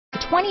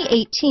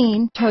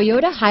2018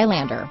 Toyota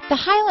Highlander. The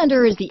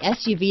Highlander is the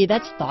SUV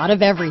that's thought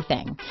of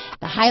everything.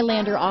 The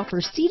Highlander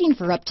offers seating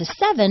for up to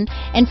 7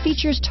 and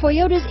features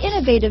Toyota's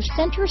innovative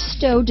center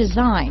stow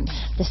design.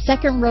 The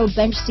second row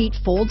bench seat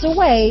folds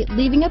away,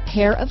 leaving a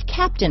pair of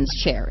captain's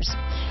chairs.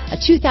 A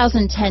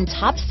 2010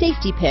 top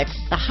safety pick,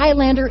 the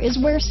Highlander is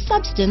where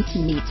substance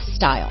meets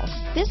style.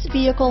 This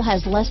vehicle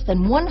has less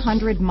than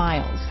 100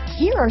 miles.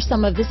 Here are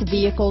some of this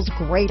vehicle's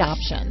great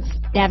options: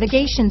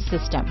 navigation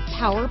system,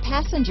 power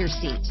passenger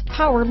seat,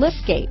 power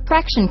liftgate,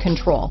 traction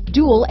control,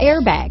 dual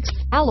airbags,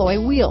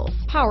 alloy wheels,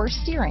 power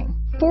steering,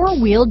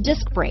 4-wheel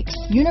disc brakes,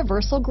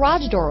 universal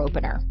garage door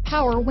opener,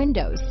 power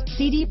windows,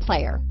 CD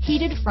player,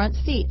 heated front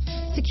seats,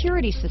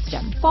 security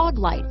system, fog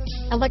lights,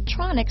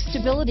 electronic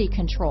stability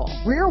control,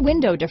 rear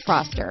window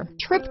defroster,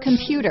 trip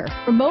computer,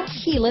 remote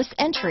keyless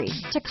entry,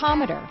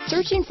 tachometer.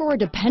 Searching for a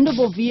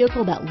dependable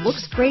vehicle that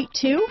looks great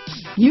too?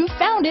 You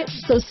found it,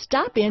 so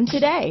stop in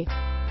today.